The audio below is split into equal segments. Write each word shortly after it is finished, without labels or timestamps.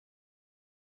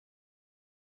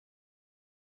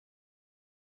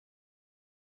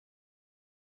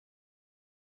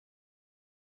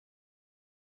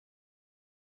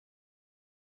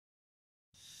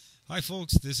Hi,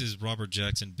 folks. This is Robert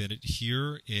Jackson Bennett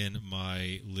here in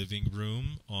my living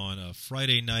room on a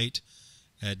Friday night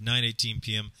at 9:18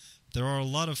 p.m. There are a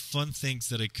lot of fun things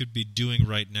that I could be doing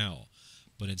right now,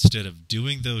 but instead of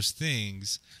doing those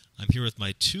things, I'm here with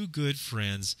my two good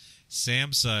friends,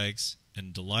 Sam Sykes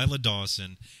and Delilah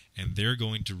Dawson, and they're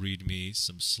going to read me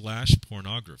some slash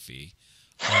pornography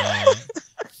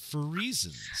for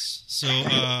reasons. So,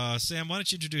 Sam, why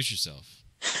don't you introduce yourself?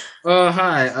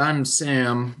 Hi, I'm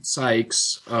Sam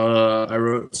Sykes. I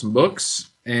wrote some books,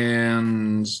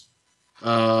 and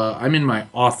I'm in my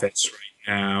office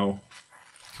right now.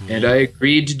 Cool. And I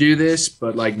agreed to do this,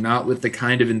 but not with the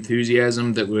kind of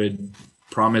enthusiasm that would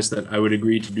promise that I would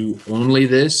agree to do only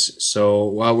this. So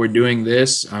while we're doing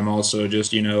this, I'm also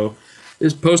just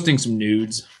posting some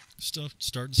nudes. Stuff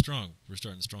starting strong. We're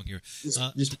starting strong here. Just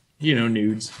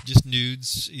nudes. Just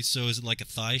nudes. So is it like a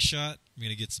thigh shot? I'm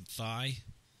gonna get some thigh.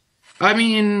 I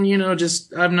mean,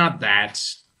 I'm not that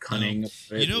cunning.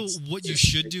 No. You know what you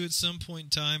should do at some point in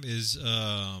time is,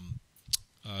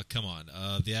 come on,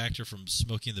 the actor from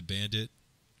Smokey and the Bandit,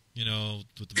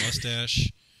 with the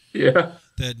mustache. Yeah.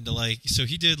 So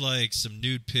he did some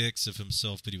nude pics of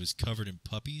himself, but he was covered in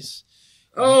puppies.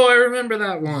 Oh, I remember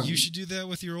that one. You should do that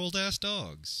with your old ass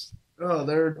dogs. Oh,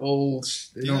 they're old.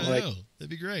 They don't like.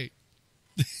 That'd be great.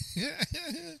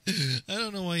 I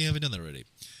don't know why you haven't done that already.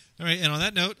 All right, and on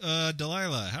that note,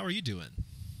 Delilah, how are you doing?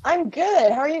 I'm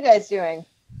good. How are you guys doing?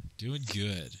 Doing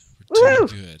good. We're doing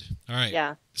good. All right.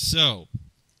 Yeah. So,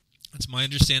 it's my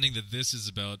understanding that this is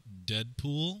about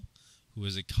Deadpool, who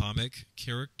is a comic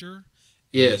character.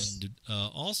 Yes. And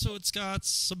also, it's got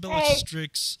some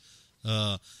Bellatrix.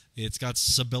 It's got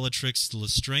some Bellatrix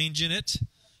Lestrange in it,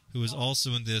 who is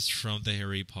also in this from the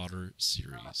Harry Potter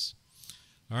series.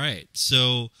 All right.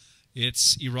 So,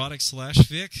 it's erotic /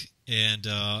 fic. And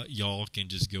y'all can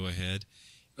just go ahead.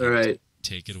 All right.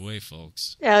 Take it away,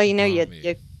 folks. Oh,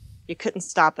 you couldn't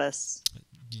stop us.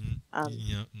 No,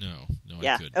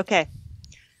 yeah, I couldn't. Okay.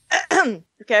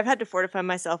 Okay, I've had to fortify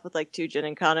myself with 2 gin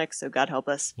and tonics, so God help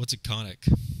us. What's a conic?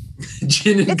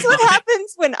 Gin and It's what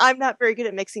happens when I'm not very good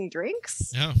at mixing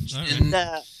drinks. Oh, all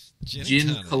right. Gin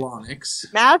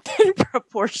colonics. Math and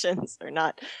proportions are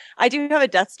not. I do have a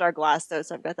Death Star glass, though,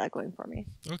 so I've got that going for me.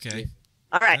 Okay.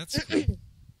 All right. That's cool.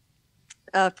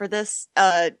 For this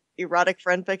erotic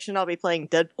friend fiction, I'll be playing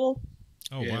Deadpool.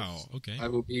 Oh, yes. Wow. Okay. I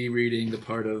will be reading the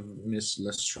part of Miss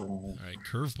Lestrange. All right,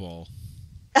 curveball.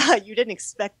 You didn't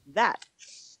expect that.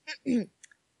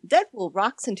 Deadpool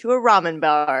rocks into a ramen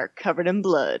bar covered in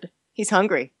blood. He's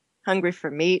hungry. Hungry for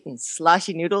meat and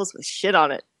sloshy noodles with shit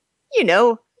on it.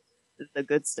 The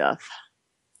good stuff.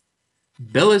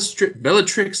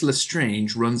 Bellatrix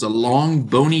Lestrange runs a long,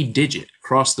 bony digit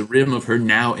across the rim of her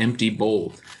now empty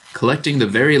bowl, collecting the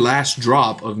very last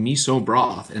drop of miso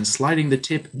broth and sliding the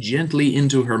tip gently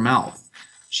into her mouth.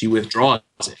 She withdraws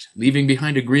it, leaving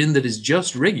behind a grin that is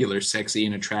just regular sexy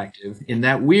and attractive, in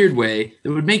that weird way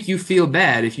that would make you feel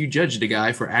bad if you judged a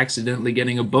guy for accidentally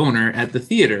getting a boner at the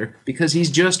theater because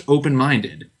he's just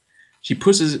open-minded. She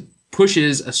pushes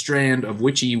a strand of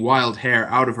witchy wild hair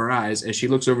out of her eyes as she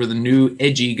looks over the new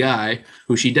edgy guy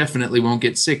who she definitely won't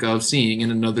get sick of seeing in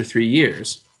another 3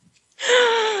 years.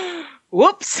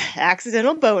 Whoops,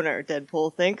 accidental boner,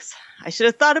 Deadpool thinks. I should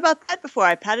have thought about that before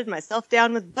I patted myself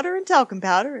down with butter and talcum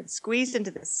powder and squeezed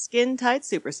into the skin-tight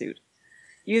supersuit.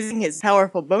 Using his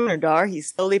powerful boner dar, he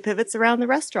slowly pivots around the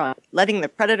restaurant, letting the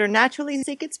predator naturally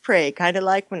seek its prey, kind of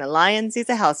like when a lion sees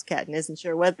a house cat and isn't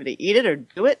sure whether to eat it or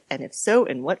do it, and if so,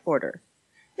 in what order.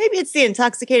 Maybe it's the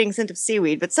intoxicating scent of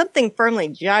seaweed, but something firmly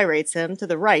gyrates him to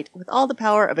the right with all the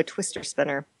power of a twister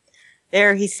spinner.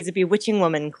 There he sees a bewitching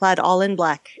woman clad all in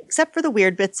black, except for the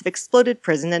weird bits of exploded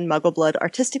prison and muggle blood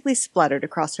artistically splattered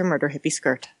across her murder hippie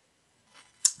skirt.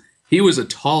 He was a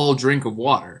tall drink of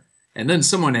water, and then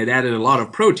someone had added a lot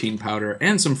of protein powder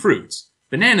and some fruits,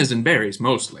 bananas and berries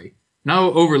mostly.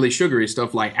 No overly sugary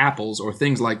stuff like apples or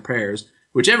things like pears,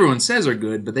 which everyone says are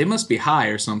good, but they must be high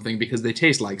or something because they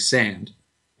taste like sand.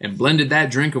 And blended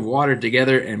that drink of water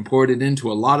together and poured it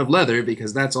into a lot of leather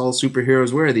because that's all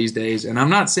superheroes wear these days. And I'm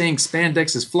not saying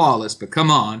spandex is flawless, but come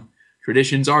on.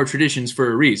 Traditions are traditions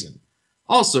for a reason.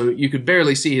 Also, you could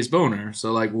barely see his boner,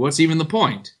 so what's even the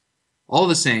point? All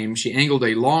the same, she angled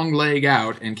a long leg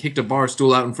out and kicked a bar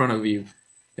stool out in front of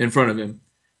him.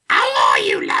 "How are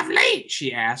you, lovely?"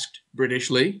 she asked,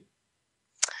 Britishly.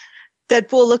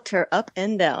 Deadpool looked her up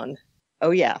and down.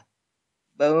 Oh yeah.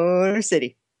 Boner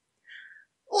City.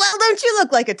 Well, don't you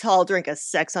look like a tall drink of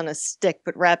sex on a stick,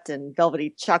 but wrapped in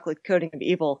velvety chocolate coating of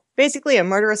evil? Basically a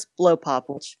murderous blow pop,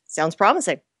 which sounds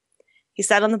promising. He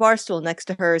sat on the bar stool next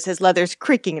to hers, his leathers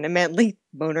creaking in a manly,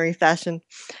 bonery fashion.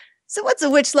 So what's a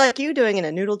witch like you doing in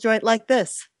a noodle joint like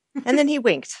this? And then he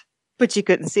winked. But she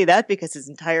couldn't see that because his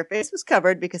entire face was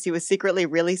covered because he was secretly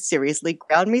really seriously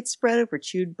ground meat spread over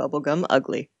chewed bubblegum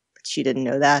ugly. But she didn't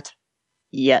know that.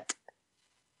 Yet.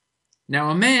 Now,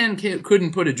 a man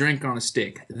couldn't put a drink on a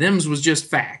stick. Them's was just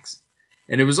facts.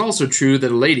 And it was also true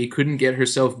that a lady couldn't get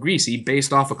herself greasy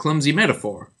based off a clumsy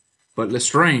metaphor. But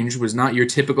Lestrange was not your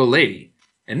typical lady.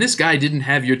 And this guy didn't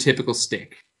have your typical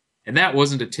stick. And that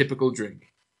wasn't a typical drink.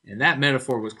 And that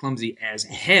metaphor was clumsy as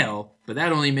hell, but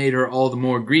that only made her all the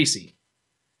more greasy.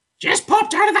 "Just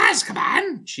popped out of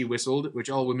Azkaban," she whistled, which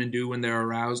all women do when they're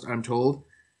aroused, I'm told.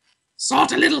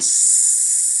 "Sought a little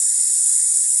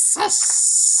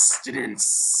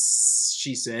sustenance,"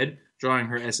 she said, drawing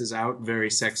her S's out very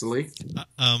sexily.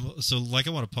 So, I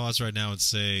want to pause right now and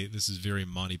say this is very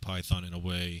Monty Python in a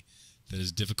way that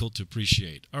is difficult to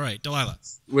appreciate. All right, Delilah.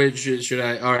 Which should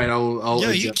I? All right, I'll.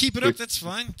 Yeah, you keep it up. That's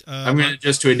fine. I'm going to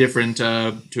adjust to a different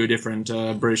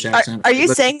British accent. Are you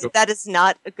saying that is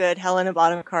not a good Helena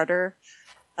Bonham Carter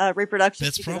reproduction?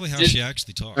 That's probably how she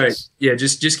actually talks. All right, yeah,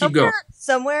 just keep going.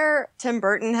 Somewhere Tim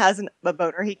Burton has a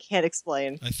boner he can't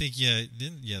explain. I think they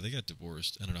got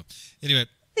divorced. I don't know. Anyway,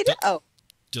 They did.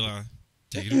 Delilah,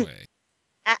 take it away.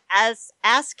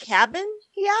 Ask cabin?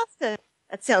 He asked.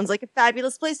 That sounds like a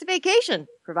fabulous place to vacation,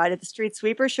 provided the street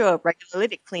sweepers show up regularly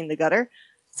to clean the gutter.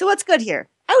 So what's good here?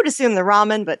 I would assume the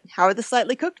ramen, but how are the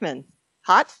slightly cooked men?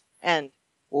 Hot and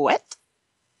wet?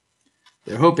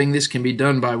 They're hoping this can be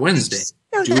done by Wednesday.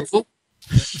 Doable?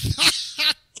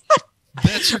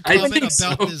 That's your comment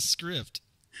about this script.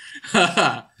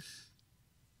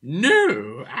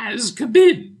 No,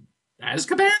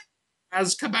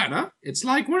 Azkabana? It's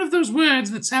like one of those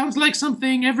words that sounds like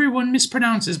something everyone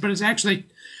mispronounces, but it's actually...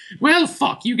 Well,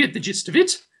 fuck, you get the gist of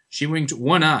it. She winked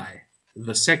one eye,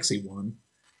 the sexy one.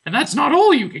 And that's not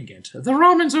all you can get. The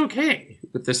ramen's okay.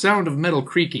 With the sound of metal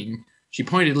creaking, she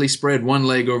pointedly spread one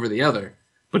leg over the other.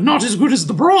 But not as good as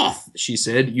the broth, she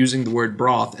said, using the word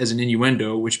broth as an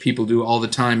innuendo, which people do all the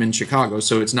time in Chicago,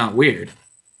 so it's not weird.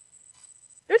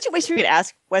 Don't you wish we could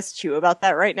ask Wes Chu about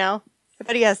that right now? I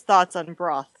bet he has thoughts on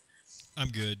broth. I'm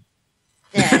good.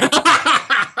 Yeah.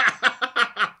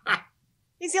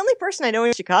 He's the only person I know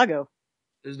in Chicago.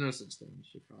 There's no such thing in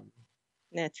Chicago.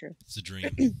 Nah, true. It's a dream.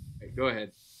 Okay, go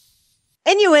ahead.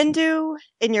 Innuendo,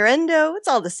 it's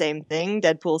all the same thing,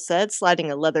 Deadpool said,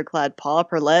 sliding a leather-clad paw up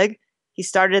her leg. He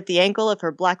started at the ankle of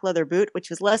her black leather boot, which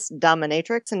was less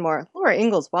dominatrix and more Laura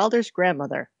Ingalls Wilder's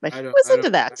grandmother. But he was into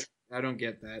that. I don't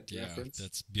get that reference.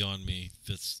 That's beyond me.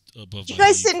 That's above Did my you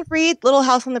guys league. sit and read Little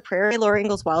House on the Prairie, Laura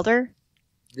Ingalls Wilder?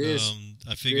 I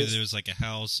figured there was like a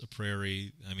house, a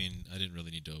prairie. I mean, I didn't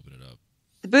really need to open it up.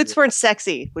 The boots weren't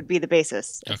sexy would be the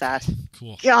basis of that.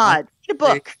 Cool. God, read a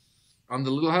book. On the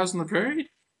Little House on the Prairie?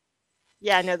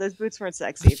 Yeah, no, those boots weren't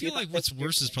sexy. I feel like what's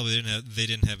worse is probably they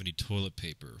didn't have any toilet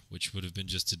paper, which would have been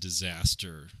just a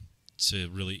disaster to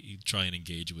really try and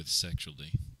engage with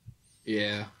sexually.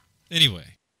 Yeah.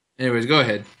 Anyways, go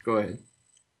ahead.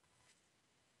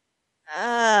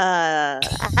 As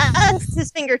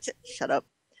his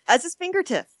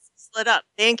fingertips slid up,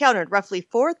 they encountered roughly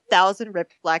 4,000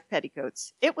 ripped black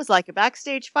petticoats. It was like a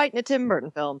backstage fight in a Tim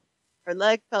Burton film. Her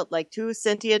leg felt like two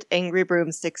sentient, angry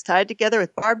broomsticks tied together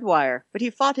with barbed wire, but he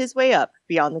fought his way up,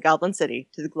 beyond the Goblin City,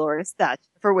 to the glorious thatch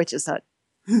of her witch's hut.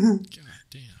 God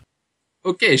damn.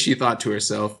 Okay, she thought to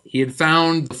herself. He had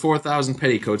found the 4,000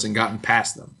 petticoats and gotten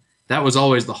past them. That was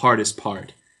always the hardest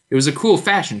part. It was a cool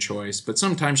fashion choice, but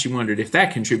sometimes she wondered if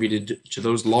that contributed to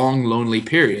those long, lonely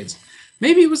periods.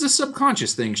 Maybe it was a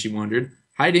subconscious thing, she wondered,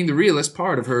 hiding the realest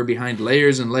part of her behind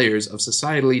layers and layers of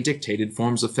societally dictated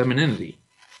forms of femininity.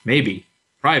 Maybe,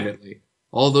 privately,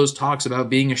 all those talks about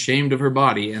being ashamed of her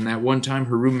body and that one time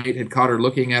her roommate had caught her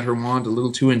looking at her wand a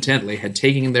little too intently had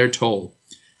taken their toll,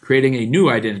 creating a new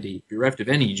identity, bereft of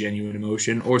any genuine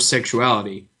emotion or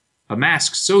sexuality, a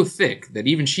mask so thick that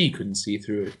even she couldn't see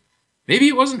through it. Maybe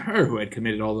it wasn't her who had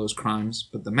committed all those crimes,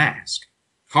 but the mask.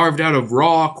 Carved out of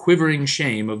raw, quivering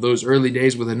shame of those early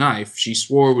days with a knife she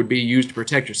swore would be used to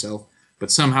protect herself, but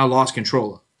somehow lost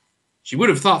control of. She would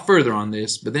have thought further on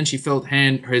this, but then she felt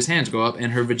his hands go up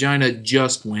and her vagina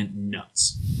just went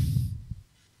nuts.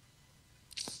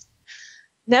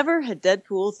 Never had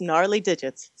Deadpool's gnarly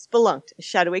digits spelunked a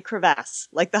shadowy crevasse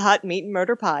like the hot meat and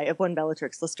murder pie of one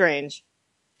Bellatrix Lestrange.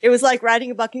 It was like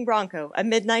riding a bucking bronco, a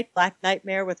midnight black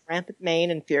nightmare with rampant mane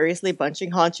and furiously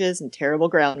bunching haunches and terrible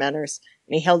ground manners,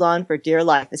 and he held on for dear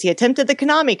life as he attempted the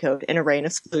Konami code in a rain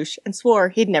of sploosh and swore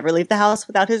he'd never leave the house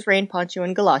without his rain poncho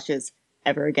and galoshes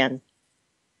ever again.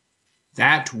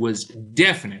 That was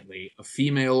definitely a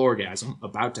female orgasm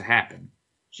about to happen.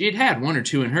 She had had one or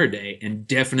two in her day and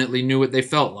definitely knew what they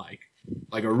felt like.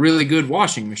 like a really good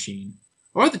washing machine.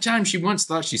 Or at the time she once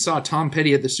thought she saw Tom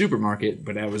Petty at the supermarket,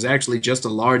 but that was actually just a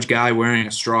large guy wearing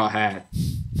a straw hat.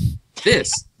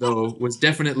 This, though, was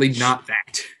definitely not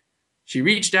that. She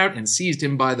reached out and seized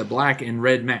him by the black and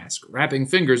red mask, wrapping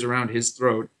fingers around his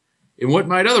throat, in what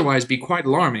might otherwise be quite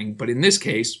alarming, but in this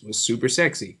case was super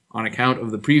sexy, on account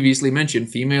of the previously mentioned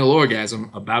female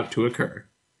orgasm about to occur.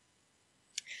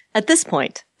 At this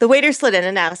point, the waiter slid in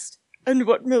and asked, "And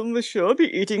what will Monsieur be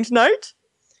eating tonight?"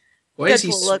 Why is he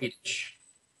Deadpool Swedish?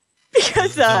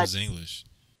 Because, That was English.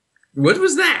 What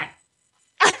was that?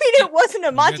 I mean, it wasn't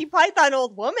a Monty Python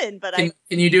old woman, but Can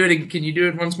you do it? Can you do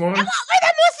it once more? And what will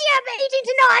the Monsieur be eating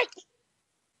tonight?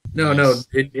 No,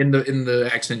 in the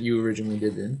accent you originally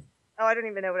did. Then. Oh, I don't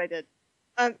even know what I did.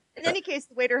 In any case,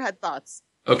 the waiter had thoughts.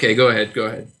 Okay, go ahead.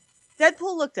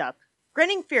 Deadpool looked up,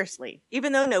 grinning fiercely,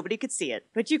 even though nobody could see it,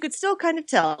 but you could still kind of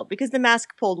tell because the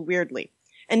mask pulled weirdly.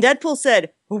 And Deadpool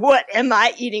said, "What am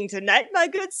I eating tonight, my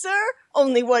good sir?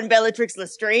 Only one Bellatrix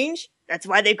Lestrange. That's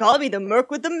why they call me the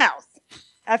Merc with the Mouth."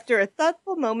 After a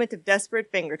thoughtful moment of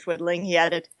desperate finger twiddling, he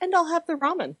added, "And I'll have the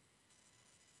ramen."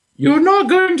 You're not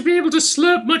going to be able to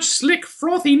slurp much slick,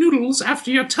 frothy noodles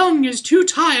after your tongue is too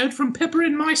tired from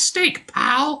peppering my steak,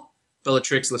 pal,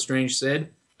 Bellatrix Lestrange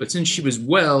said. But since she was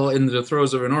well in the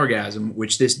throes of an orgasm,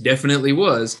 which this definitely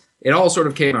was, it all sort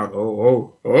of came out,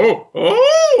 oh.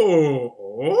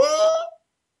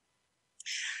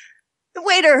 The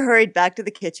waiter hurried back to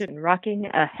the kitchen, rocking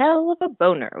a hell of a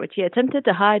boner, which he attempted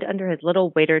to hide under his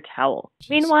little waiter towel. Jesus.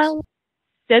 Meanwhile,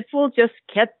 Deadpool just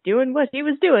kept doing what he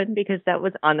was doing, because that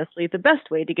was honestly the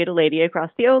best way to get a lady across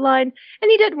the O-line,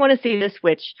 and he didn't want to see this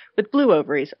witch with blue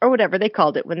ovaries, or whatever they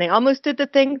called it when they almost did the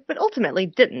thing, but ultimately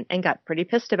didn't, and got pretty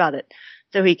pissed about it.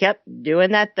 So he kept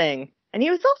doing that thing. And he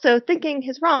was also thinking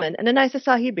his ramen and a nice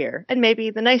Asahi beer, and maybe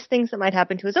the nice things that might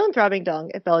happen to his own throbbing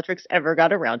dong if Bellatrix ever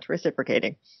got around to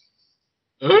reciprocating.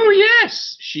 "Oh,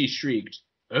 yes!" she shrieked.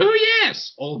 "Oh,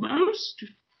 yes! Almost?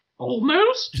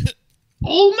 Almost?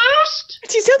 Almost?"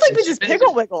 She sounds like Mrs.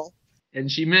 Pickle Wiggle.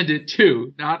 And she meant it,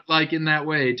 too. Not like in that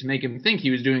way to make him think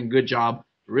he was doing a good job,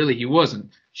 but really he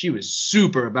wasn't. She was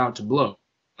super about to blow.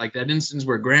 Like that instance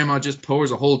where Grandma just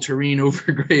pours a whole tureen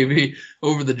over gravy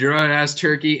over the dry-ass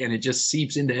turkey, and it just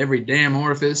seeps into every damn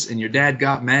orifice, and your dad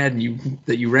got mad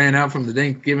that you ran out from the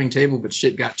Thanksgiving table, but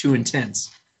shit got too intense.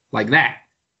 Like that.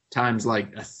 Times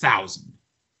like 1,000.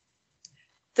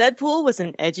 Deadpool was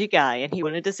an edgy guy, and he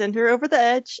wanted to send her over the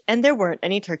edge, and there weren't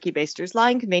any turkey basters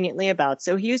lying conveniently about,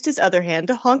 so he used his other hand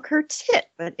to honk her tit,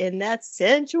 but in that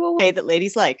sensual way that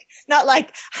ladies like. Not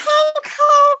like, honk,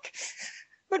 honk,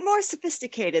 but more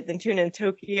sophisticated than Tuna in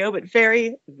Tokyo, but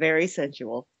very, very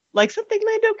sensual. Like something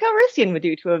Lando Calrissian would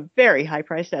do to a very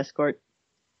high-priced escort.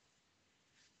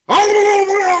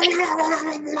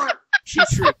 She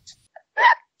shrieked.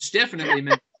 She definitely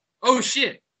meant, "Oh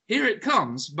shit, here it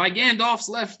comes. By Gandalf's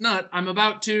left nut, I'm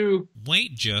about to..."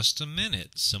 "Wait just a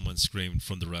minute," someone screamed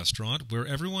from the restaurant, where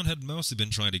everyone had mostly been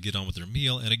trying to get on with their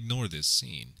meal and ignore this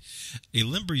scene. A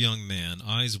limber young man,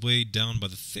 eyes weighed down by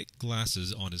the thick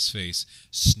glasses on his face,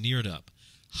 sneered up.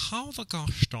 "How the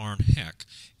gosh darn heck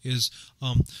is,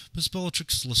 Miss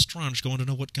Bellatrix Lestrange going to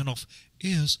know what Gandalf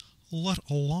is, let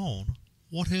alone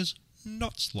what his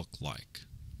nuts look like?"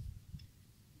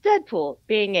 Deadpool,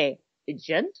 being a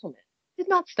gentleman, did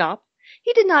not stop.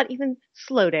 He did not even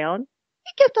slow down.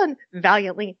 He kept on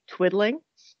valiantly twiddling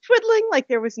like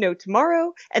there was no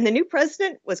tomorrow, and the new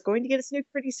president was going to get a snook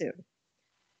pretty soon.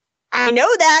 "I know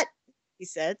that," he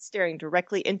said, staring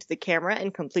directly into the camera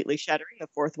and completely shattering the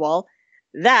fourth wall.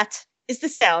 "That is the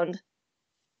sound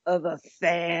of a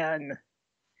fan."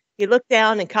 He looked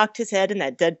down and cocked his head in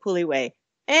that Deadpool-y way.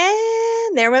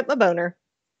 And there went my boner.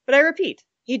 But I repeat,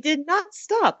 he did not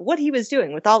stop what he was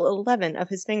doing with all 11 of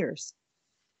his fingers.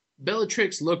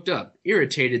 Bellatrix looked up,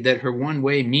 irritated that her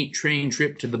one-way meat train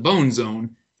trip to the Bone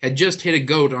Zone had just hit a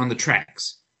goat on the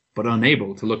tracks, but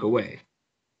unable to look away.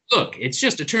 "Look, it's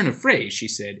just a turn of phrase," she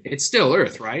said. "It's still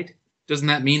Earth, right? Doesn't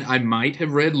that mean I might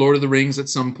have read Lord of the Rings at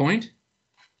some point?"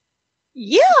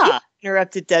 "Yeah,"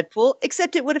 interrupted Deadpool,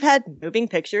 "except it would have had moving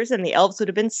pictures and the elves would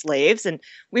have been slaves and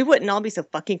we wouldn't all be so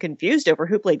fucking confused over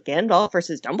who played Gandalf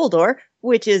versus Dumbledore,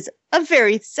 which is a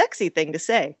very sexy thing to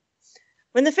say."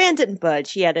 When the fan didn't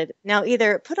budge, he added, "Now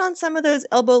either put on some of those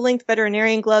elbow-length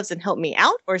veterinarian gloves and help me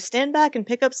out, or stand back and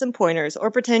pick up some pointers,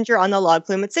 or pretend you're on the log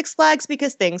flume at Six Flags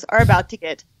because things are about to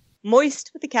get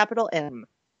moist with a capital M."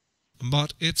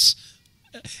 But it's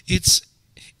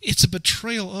a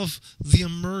betrayal of the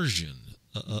immersion,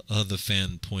 the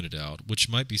fan pointed out, which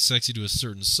might be sexy to a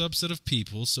certain subset of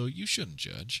people, so you shouldn't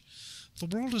judge. The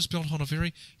world is built on a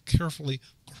very carefully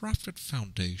crafted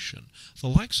foundation, the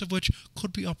likes of which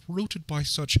could be uprooted by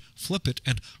such flippant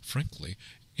and, frankly,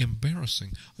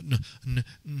 embarrassing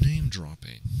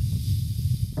name-dropping.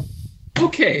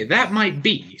 Okay, that might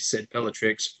be, said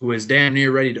Bellatrix, who was damn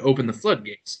near ready to open the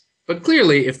floodgates. But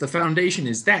clearly, if the foundation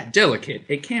is that delicate,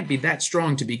 it can't be that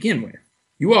strong to begin with.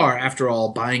 You are, after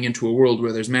all, buying into a world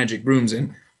where there's magic brooms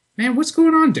and... Man, what's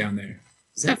going on down there?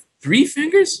 Is that 3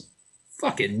 fingers?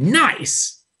 Fucking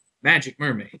nice! Magic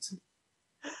mermaids.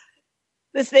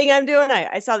 This thing I'm doing,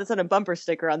 I saw this on a bumper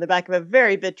sticker on the back of a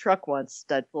very big truck once,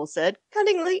 Deadpool said,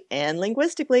 cunningly and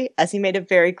linguistically, as he made a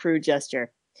very crude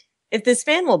gesture. If this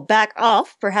fan will back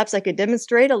off, perhaps I could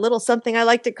demonstrate a little something I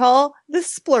like to call the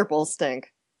splurple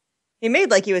stink. He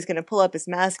made like he was going to pull up his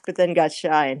mask, but then got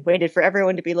shy and waited for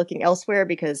everyone to be looking elsewhere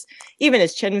because even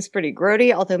his chin was pretty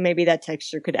grody, although maybe that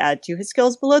texture could add to his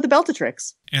skills below the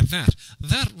Bellatrix. And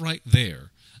that right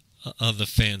there, the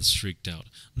fans shrieked out.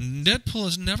 Deadpool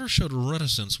has never showed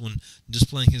reticence when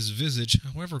displaying his visage,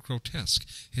 however grotesque.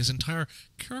 His entire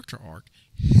character arc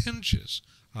hinges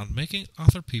on making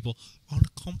other people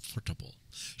uncomfortable.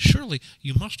 Surely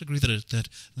you must agree that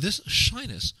this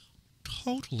shyness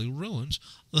totally ruins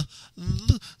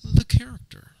the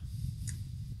character.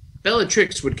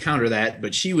 Bellatrix would counter that,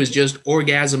 but she was just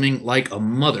orgasming like a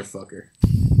motherfucker.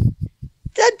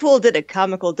 Deadpool did a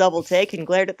comical double take and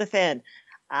glared at the fan.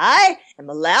 I am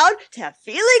allowed to have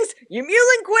feelings, you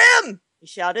mewling Quim, he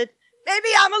shouted. Maybe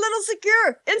I'm a little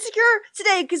insecure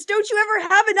today, because don't you ever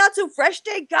have a not-so-fresh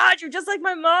day? God, you're just like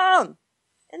my mom.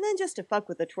 And then just to fuck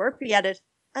with the twerp, he added,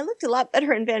 I looked a lot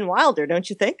better in Van Wilder, don't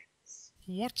you think?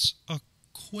 What's a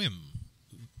quim?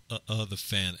 The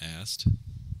fan asked.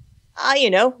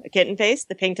 You know, a kitten face,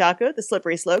 the pink taco, the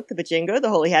slippery slope, the bajingo, the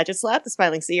holy hatchet slap, the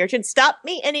smiling sea urchin. Stop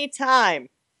me any time.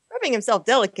 Rubbing himself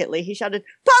delicately, he shouted,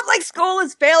 Public school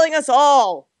is failing us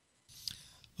all!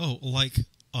 Oh, like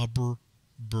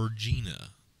Virginia,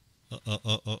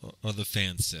 the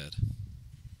fan said.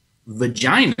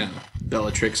 Vagina,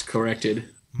 Bellatrix corrected.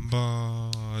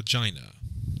 Vagina.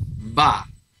 Va,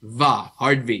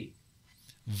 hard V.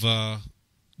 Vagina.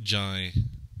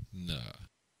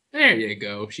 There you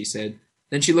go, she said.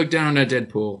 Then she looked down at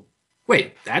Deadpool.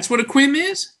 Wait, that's what a quim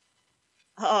is?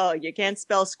 Oh, you can't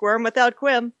spell squirm without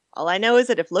quim. All I know is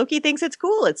that if Loki thinks it's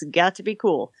cool, it's got to be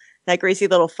cool. That greasy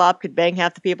little fop could bang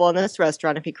half the people in this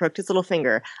restaurant if he crooked his little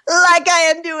finger. Like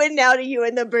I am doing now to you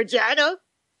in the vagina.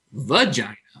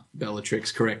 Vagina,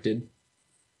 Bellatrix corrected.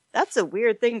 That's a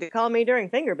weird thing to call me during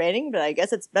finger banging, but I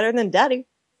guess it's better than daddy.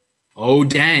 Oh,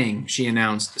 dang, she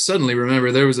announced. Suddenly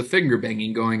remember there was a finger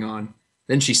banging going on.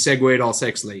 Then she segued all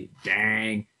sexily.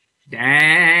 Dang.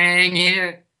 Dang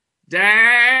it.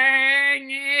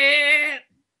 Dang it.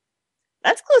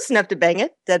 That's close enough to bang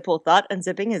it, Deadpool thought,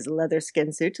 unzipping his leather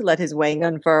skin suit to let his wang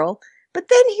unfurl. But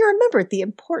then he remembered the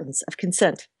importance of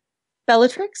consent.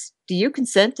 Bellatrix, do you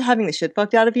consent to having the shit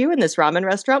fucked out of you in this ramen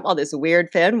restaurant while this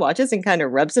weird fan watches and kind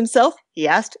of rubs himself? He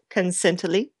asked,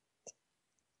 consentily.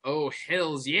 Oh,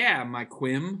 hells yeah, my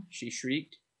quim, she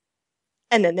shrieked.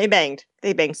 And then they banged.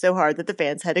 They banged so hard that the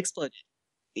fan's head exploded.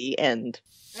 The end.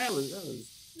 That was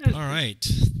All right.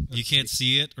 You can't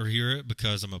see it or hear it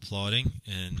because I'm applauding,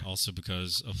 and also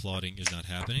because applauding is not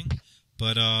happening.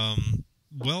 But,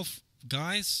 well,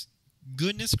 guys,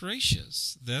 goodness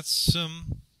gracious. That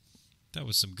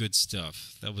was some good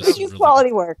stuff. That was really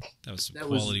quality work. That was some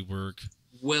quality work.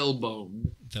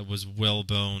 Well-boned. That was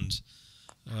well-boned.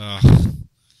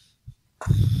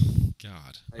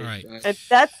 God. All right. And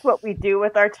that's what we do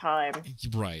with our time.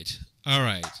 Right. All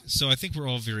right. So I think we're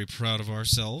all very proud of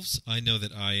ourselves. I know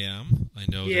that I am. I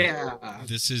know that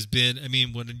this has been, I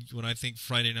mean, when I think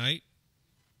Friday night,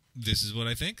 this is what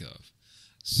I think of.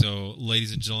 So,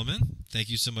 ladies and gentlemen, thank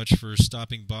you so much for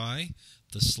stopping by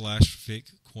the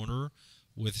 /fic corner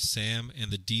with Sam and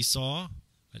the D-Saw.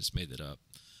 I just made that up.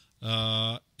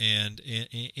 And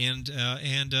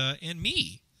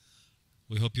me.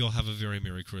 We hope you all have a very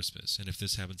Merry Christmas. And if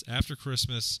this happens after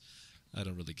Christmas, I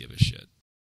don't really give a shit.